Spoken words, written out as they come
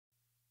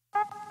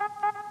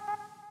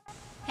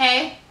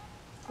Hey,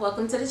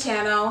 welcome to the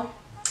channel.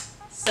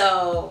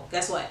 So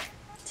guess what?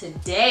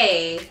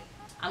 Today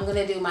I'm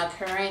gonna do my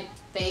current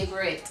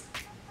favorite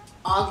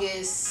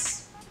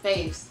August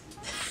faves.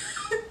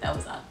 That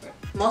was awkward.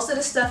 Most of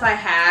the stuff I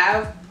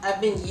have, I've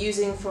been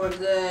using for a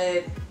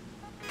good,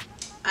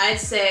 I'd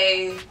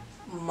say,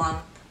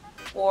 month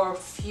or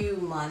few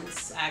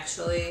months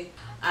actually.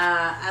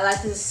 I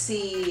like to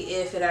see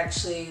if it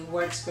actually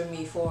works for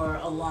me for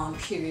a long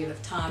period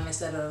of time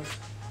instead of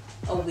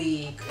a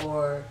week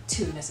or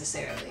two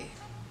necessarily.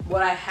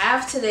 What I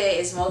have today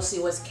is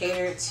mostly what's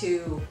catered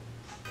to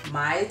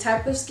my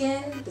type of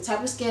skin. The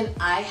type of skin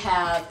I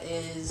have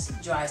is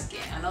dry skin.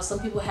 I know some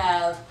people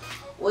have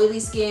oily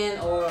skin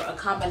or a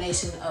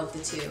combination of the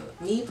two.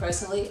 Me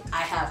personally,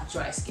 I have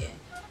dry skin.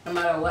 No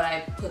matter what I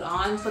put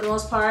on for the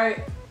most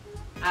part,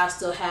 I'll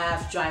still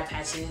have dry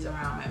patches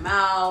around my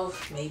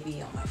mouth,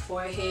 maybe on my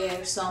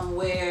forehead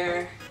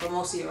somewhere, but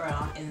mostly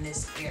around in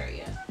this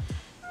area.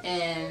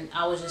 And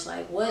I was just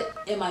like, what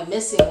am I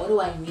missing? What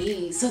do I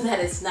need so that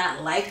it's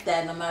not like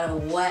that no matter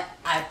what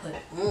I put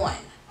on?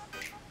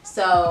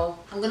 So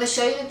I'm going to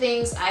show you the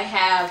things I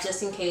have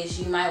just in case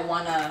you might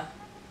want to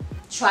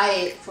try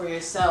it for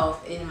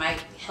yourself. It might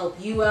help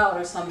you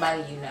out or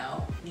somebody you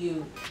know.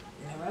 You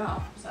never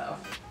know. So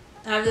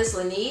I have this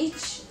Laneige.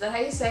 Is that how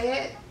you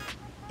say it?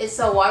 It's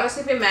a water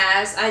sleeping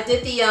mask. I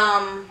did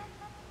the,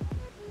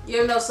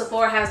 you know,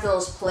 Sephora has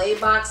those play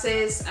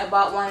boxes. I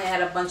bought one. It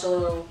had a bunch of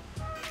little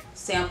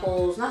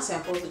samples, not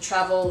samples, the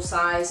travel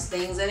size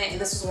things in it, and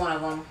this was one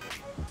of them.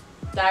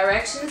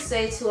 Directions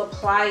say to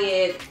apply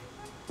it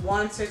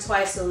once or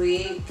twice a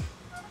week.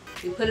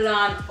 You put it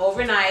on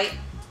overnight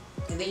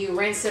and then you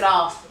rinse it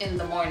off in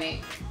the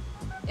morning.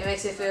 It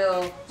makes it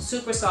feel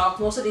super soft.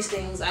 Most of these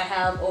things I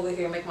have over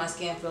here make my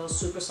skin feel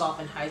super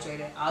soft and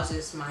hydrated. I'll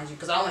just mind you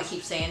because I want to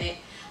keep saying it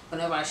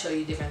whenever I show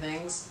you different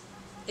things.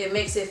 It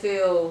makes it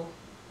feel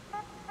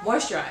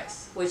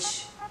moisturized,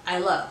 which I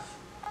love.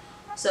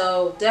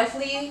 So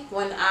definitely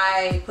when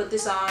I put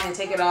this on and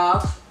take it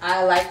off,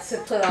 I like to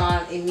put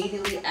on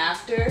immediately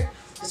after.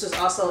 This was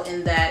also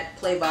in that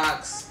play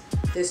box.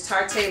 This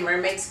Tarte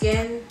Mermaid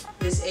Skin,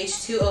 this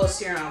H2O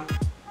serum.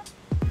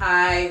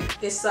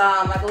 It's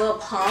like a little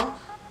pump.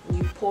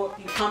 You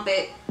pump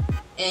it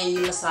and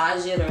you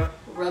massage it or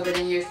rub it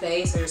in your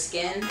face or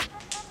skin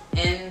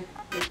and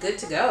you're good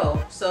to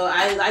go. So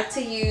I like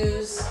to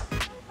use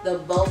the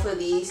both of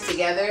these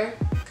together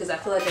because I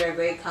feel like they're a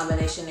great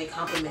combination. They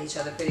complement each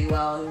other pretty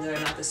well, even though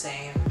they're not the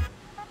same,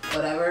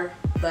 whatever.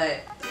 But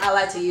I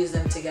like to use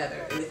them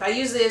together. And if I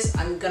use this,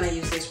 I'm gonna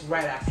use this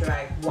right after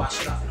I wash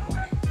it off in the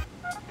morning.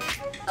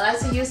 I like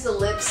to use the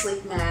lip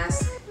sleep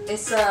mask.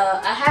 It's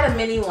I had a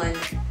mini one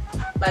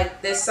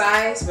like this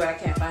size, but I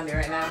can't find it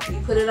right now.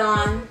 You put it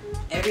on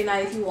every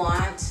night if you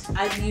want.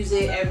 I use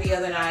it every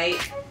other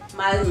night.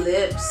 My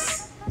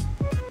lips,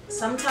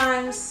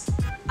 sometimes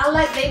I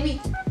like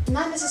maybe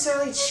not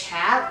necessarily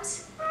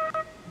chapped,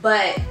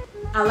 but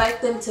I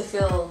like them to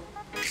feel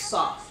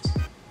soft.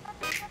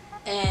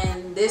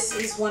 And this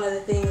is one of the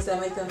things that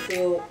make them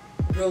feel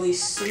really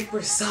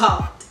super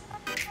soft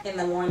in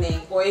the morning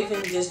or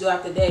even just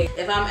throughout the day.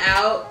 If I'm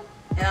out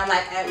and I'm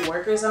like at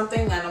work or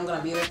something and I'm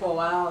gonna be there for a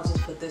while, I'll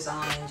just put this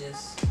on and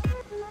just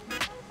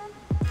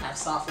have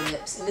soft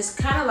lips. And it's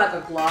kind of like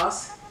a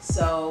gloss,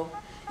 so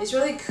it's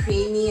really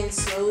creamy and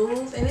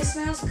smooth and it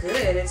smells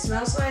good. It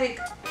smells like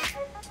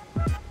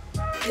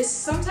it's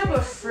some type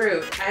of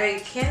fruit. I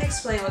can't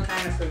explain what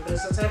kind of fruit, but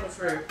it's a type of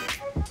fruit.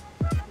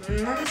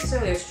 Not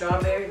necessarily a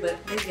strawberry, but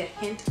maybe a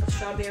hint of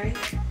strawberry.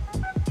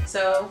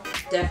 So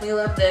definitely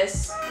love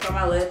this for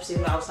my lips,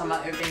 even though I was talking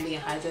about everything being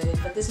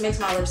hydrated. But this makes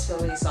my lips feel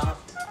really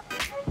soft.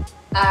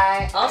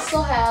 I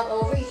also have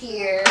over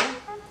here,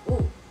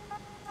 ooh,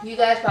 you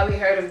guys probably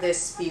heard of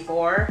this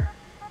before.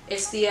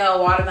 It's the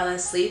watermelon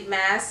sleep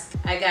mask.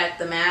 I got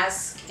the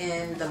mask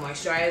and the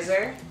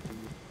moisturizer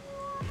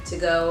to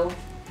go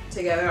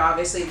together.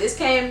 Obviously this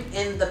came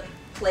in the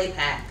play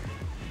pack.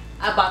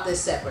 I bought this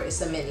separate. It's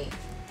a mini.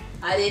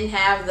 I didn't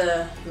have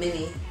the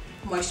mini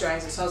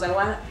moisturizer, so I was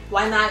like,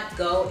 why not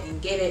go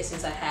and get it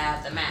since I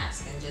have the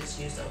mask and just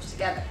use those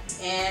together.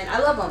 And I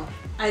love them.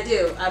 I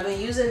do. I've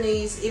been using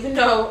these, even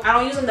though I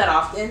don't use them that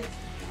often,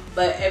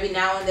 but every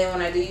now and then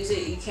when I do use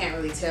it, you can't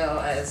really tell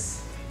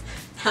as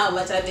how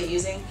much I've been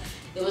using.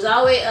 It was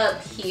all the way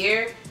up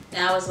here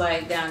and I was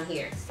like down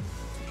here.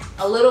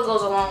 A little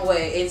goes a long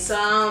way. It's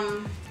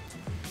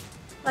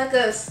like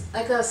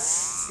a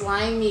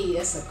slimy,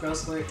 that's a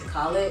gross word to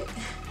call it,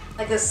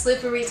 like a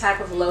slippery type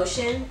of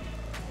lotion.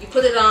 You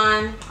put it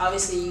on,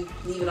 obviously you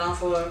leave it on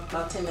for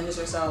about 10 minutes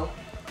or so.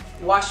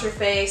 Wash your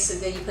face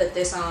and then you put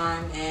this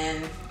on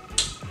and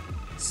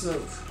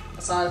smooth.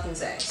 That's all I can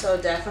say.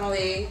 So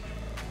definitely,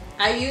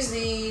 I use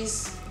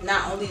these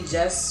not only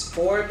just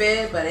for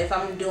bed, but if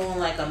I'm doing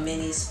like a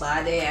mini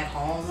spa day at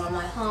home, I'm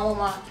like,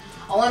 oh,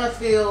 I want to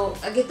feel,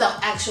 I get the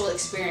actual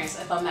experience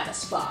if I'm at a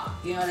spa,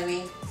 you know what I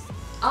mean?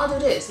 I'll do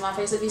this. My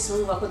face will be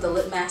smooth. I'll put the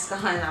lip mask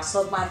on and I'll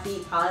soak my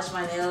feet, polish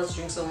my nails,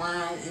 drink some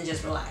wine, and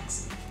just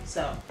relax.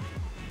 So,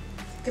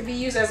 it could be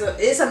used as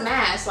it's a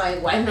mask.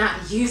 Like, why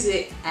not use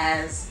it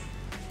as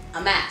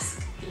a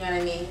mask. You know what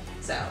I mean?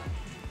 So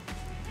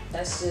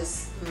that's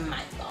just my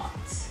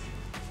thoughts.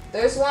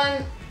 There's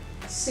one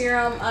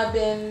serum I've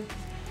been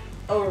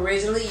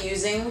originally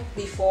using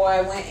before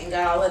I went and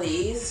got all of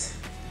these.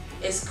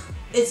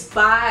 It's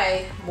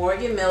by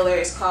Morgan Miller.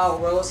 It's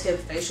called Rose Hip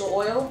Facial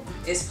Oil.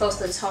 It's supposed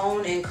to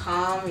tone and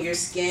calm your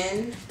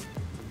skin,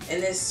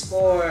 and it's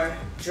for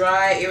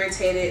dry,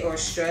 irritated, or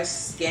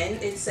stressed skin,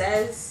 it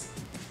says,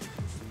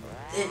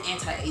 and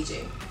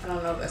anti-aging. I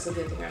don't know if that's a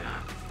good thing or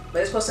not, but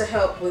it's supposed to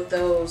help with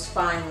those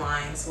fine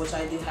lines, which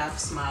I do have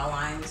smile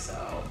lines,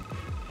 so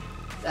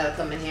that'll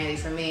come in handy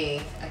for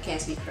me. I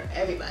can't speak for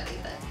everybody,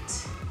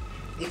 but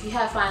if you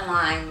have fine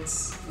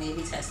lines,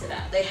 maybe test it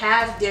out. They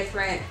have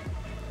different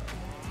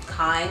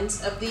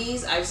kinds of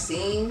these I've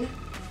seen.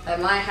 Like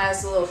mine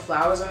has the little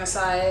flowers on the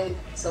side,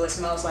 so it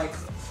smells like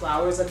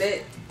flowers a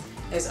bit.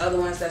 There's other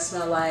ones that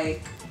smell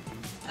like,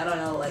 I don't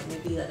know, like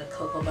maybe like a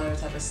cocoa butter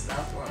type of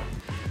stuff or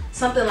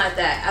something like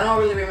that. I don't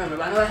really remember,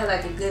 but I know I had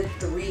like a good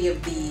 3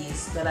 of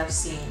these that I've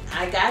seen.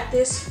 I got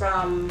this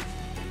from,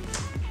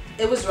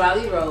 it was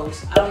Riley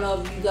Rose. I don't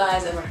know if you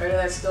guys ever heard of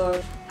that store.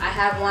 I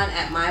have one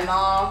at my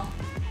mall.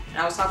 And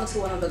I was talking to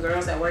one of the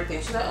girls that worked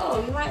there. She's like,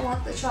 oh, you might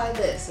want to try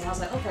this. And I was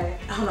like, okay.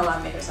 I don't know why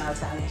I made her sound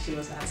Italian. She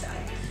was not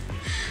Italian.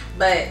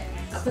 But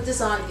I put this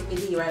on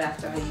immediately right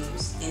after I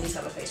use any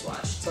type of face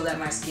wash, so that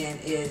my skin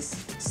is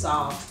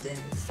soft and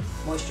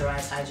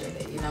moisturized,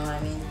 hydrated. You know what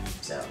I mean?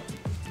 So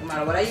no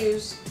matter what I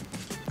use,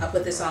 I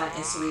put this on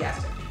instantly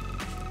after.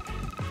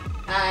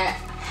 I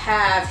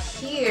have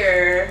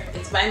here,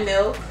 it's by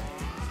Milk.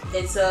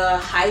 It's a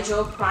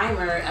Hydro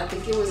Primer. I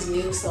think it was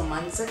new some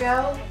months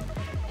ago.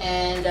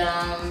 And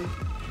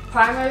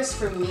primers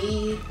for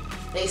me,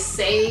 they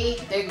say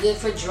they're good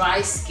for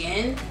dry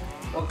skin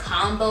or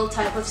combo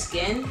type of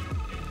skin,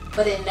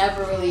 but it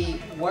never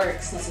really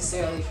works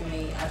necessarily for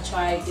me. I've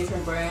tried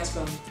different brands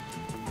from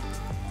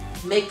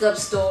makeup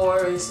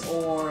stores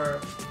or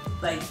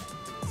like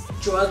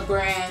drug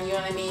brand, you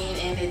know what I mean,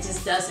 and it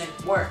just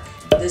doesn't work.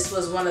 This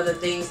was one of the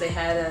things they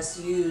had us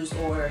use,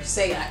 or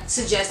say I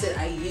suggested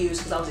I use,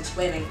 because I was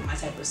explaining my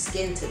type of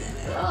skin to them.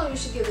 And, oh, you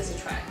should give this a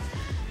try.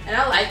 And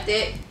I liked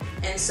it,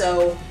 and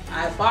so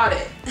I bought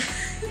it.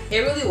 It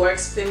really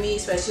works for me,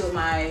 especially with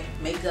my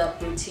makeup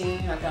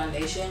routine or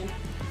foundation.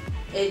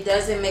 It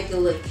doesn't make it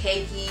look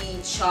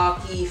cakey,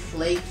 chalky,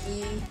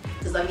 flaky,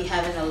 because I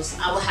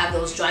will have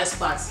those dry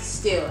spots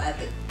still at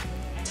the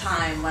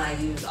time when I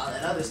use all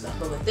that other stuff.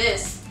 But with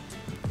this,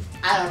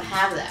 I don't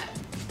have that.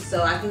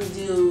 So I can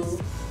do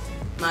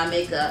my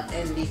makeup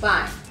and be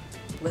fine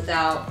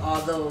without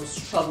all those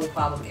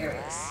problem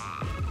areas.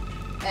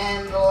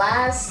 And the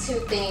last 2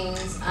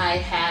 things I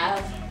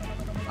have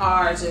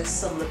are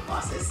just some lip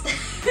glosses.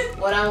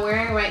 What I'm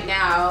wearing right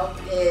now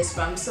is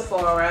from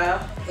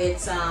Sephora. It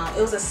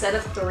was a set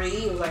of 3.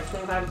 It was like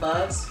 25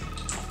 bucks.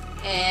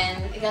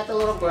 And it got the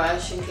little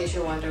brush, in case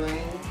you're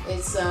wondering.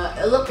 It's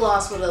a lip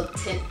gloss with a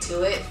tint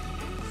to it.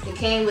 It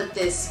came with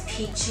this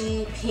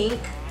peachy pink.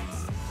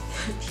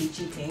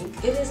 Peachy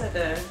pink. It is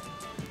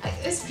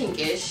it's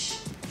pinkish.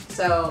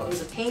 So it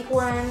was a pink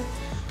one,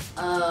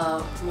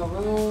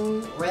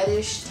 maroon,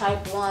 reddish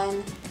type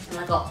one, and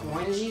like a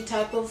orangey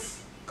type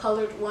of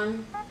colored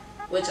one,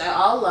 which I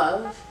all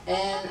love.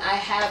 And I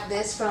have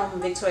this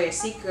from Victoria's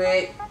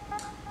Secret.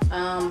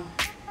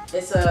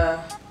 It's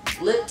a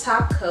lip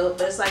top coat,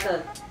 but it's like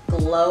a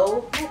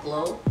glow. Not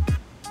glow.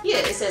 Yeah,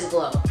 it says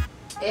glow.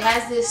 It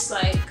has this,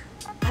 like,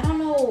 I don't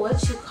know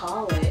what you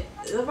call it.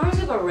 It reminds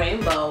me of a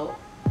rainbow,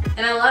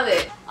 and I love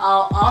it.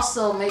 I'll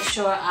also make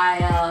sure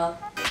I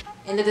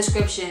in the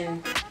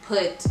description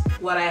put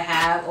what I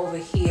have over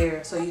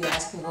here, so you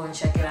guys can go and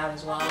check it out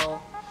as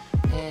well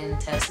and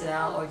test it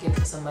out, or give it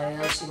to somebody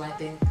else you might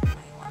think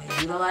might want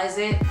to utilize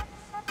it.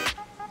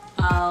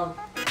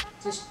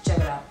 Just check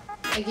it out.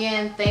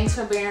 Again, thanks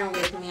for bearing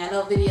with me. I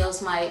know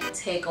videos might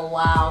take a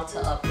while to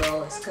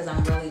upload. It's because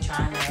I'm really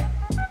trying to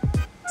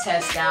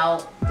test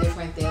out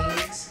different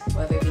things,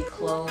 whether it be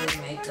clothes,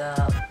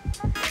 makeup,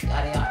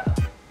 yada yada.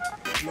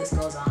 The list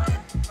goes on.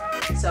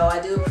 So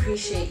I do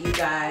appreciate you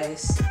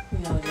guys,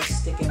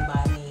 just sticking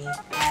by me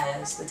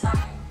as the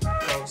time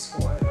goes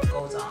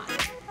on.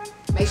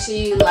 Make sure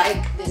you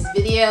like this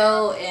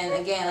video, and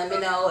again, let me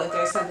know if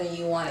there's something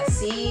you want to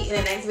see in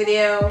the next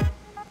video.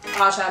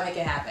 I'll try to make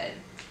it happen.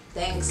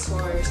 Thanks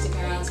for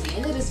sticking around to the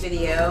end of this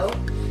video,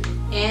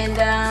 and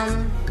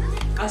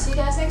I'll see you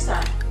guys next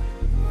time.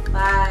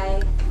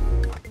 Bye.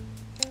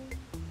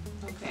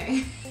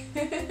 Okay.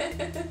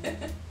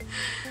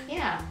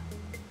 Yeah,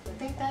 I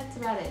think that's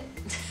about it.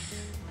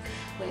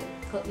 Wait,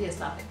 yeah,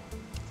 stop it.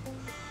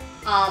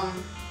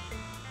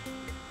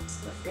 Is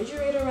the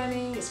refrigerator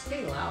running? It's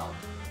pretty loud.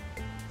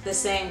 The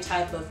same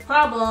type of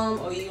problem,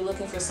 or are you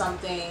looking for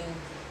something?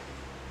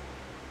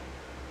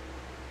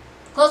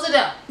 Close the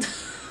door.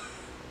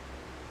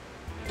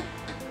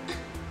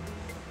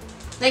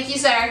 Thank you,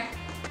 sir.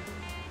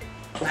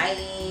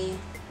 Bye.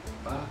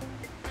 Bye.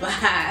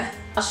 Bye.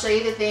 I'll show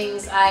you the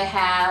things I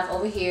have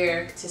over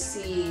here to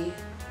see,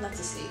 not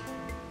to see.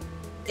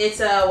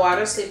 It's a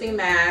water sleeping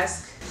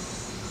mask.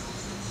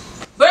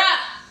 Bruh!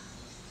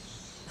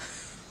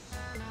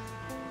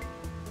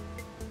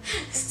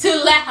 It's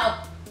too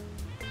loud.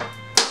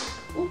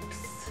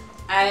 Oops.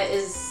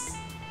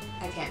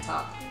 I can't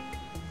talk.